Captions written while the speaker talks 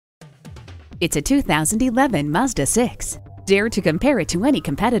It's a 2011 Mazda 6. Dare to compare it to any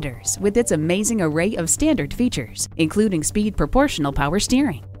competitors with its amazing array of standard features, including speed proportional power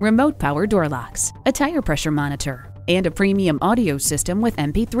steering, remote power door locks, a tire pressure monitor, and a premium audio system with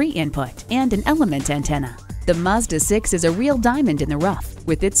MP3 input and an element antenna. The Mazda 6 is a real diamond in the rough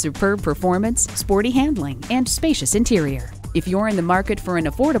with its superb performance, sporty handling, and spacious interior. If you're in the market for an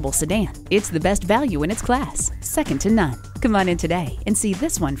affordable sedan, it's the best value in its class, second to none. Come on in today and see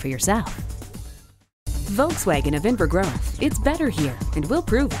this one for yourself. Volkswagen of Inver Grove. It's better here, and we'll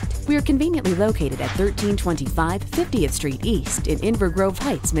prove it. We are conveniently located at 1325 50th Street East in Inver Grove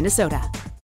Heights, Minnesota.